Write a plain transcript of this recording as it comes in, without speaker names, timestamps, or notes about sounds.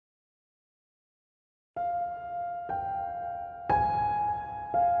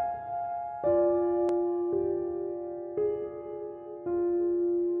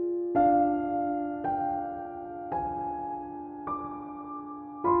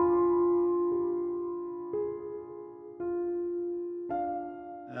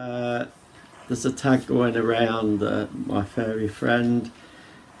there's a tag going around my furry friend.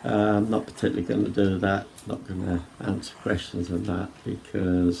 I'm not particularly going to do that. Not going to answer questions on that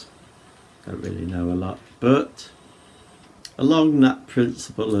because I don't really know a lot. But along that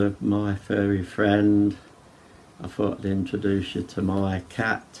principle of my furry friend, I thought I'd introduce you to my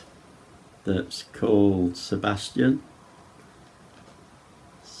cat that's called Sebastian.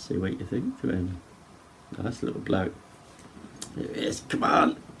 See what you think of him. Nice little bloke. Here he is, come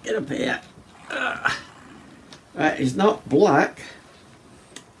on, get up here. Right, he's not black,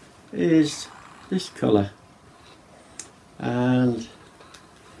 he's this colour and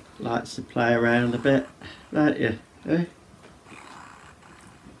likes to play around a bit, don't you? Eh?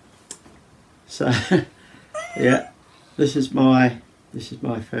 So yeah, this is my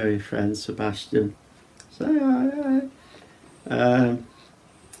furry friend Sebastian. So me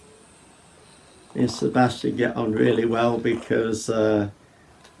and Sebastian get on really well because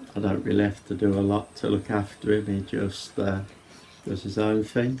I don't really have to do a lot to look after him. He just does his own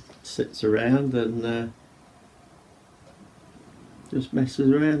thing, sits around and just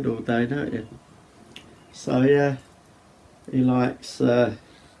messes around all day, don't you? So yeah, he likes to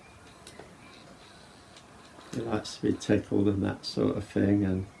be tickled and that sort of thing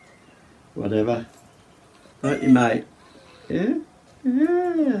and whatever. Don't you, mate? Yeah?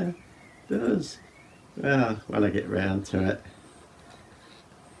 Yeah, does. Well, when I get round to it.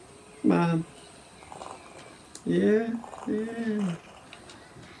 Come on. Yeah, yeah.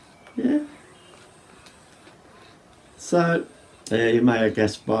 Yeah. So, you may have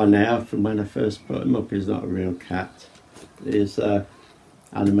guessed by now from when I first put him up, he's not a real cat. He's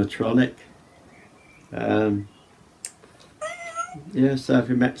animatronic. Yeah, so if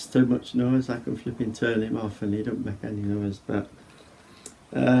he makes too much noise I can flipping turn him off and he don't make any noise, but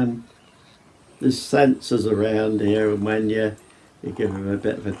there's sensors around here and when you give him a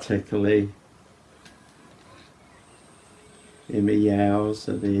bit of a tickle he meows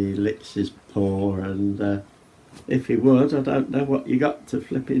and he licks his paw and if he would, I don't know what you got to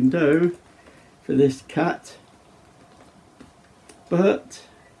flipping do for this cat, but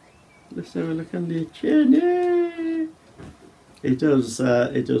let's have a look under your chin. Yeah. He does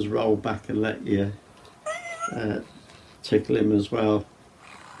roll back and let you tickle him as well,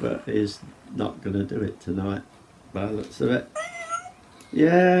 but he's not going to do it tonight by the looks of it.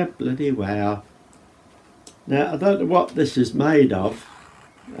 Yeah, bloody wow. Now I don't know what this is made of.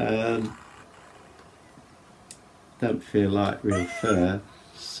 Don't feel like real fur,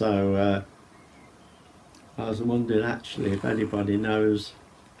 so I was wondering actually if anybody knows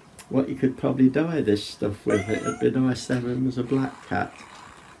what you could probably dye this stuff with. It'd be nice to have him as a black cat.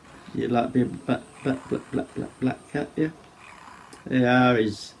 You'd like to be a black cat, yeah? Yeah,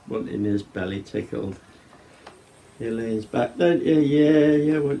 he's wanting his belly tickled. He leans back, don't you?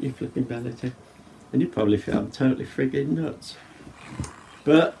 Yeah, want your flipping belly tickled. And you probably feel I'm totally frigging nuts.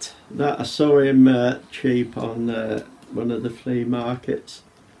 But that I saw him cheap on one of the flea markets.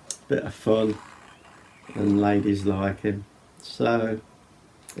 Bit of fun, and ladies like him. So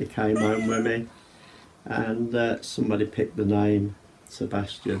he came home with me and somebody picked the name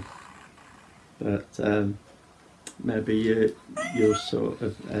Sebastian, but maybe you'll sort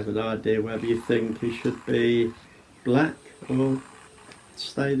of have an idea whether you think he should be black or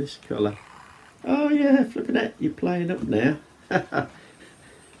stay this colour. Oh yeah, flipping it, you're playing up now. Stupid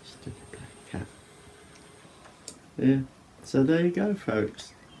black cat. Yeah, so there you go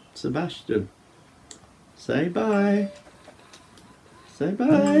folks, Sebastian. Say bye. Say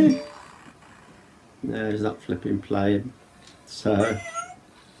bye. No, he's not flipping playing. So,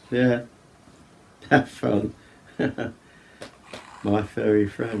 yeah, have fun. My furry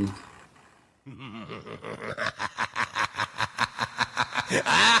friend.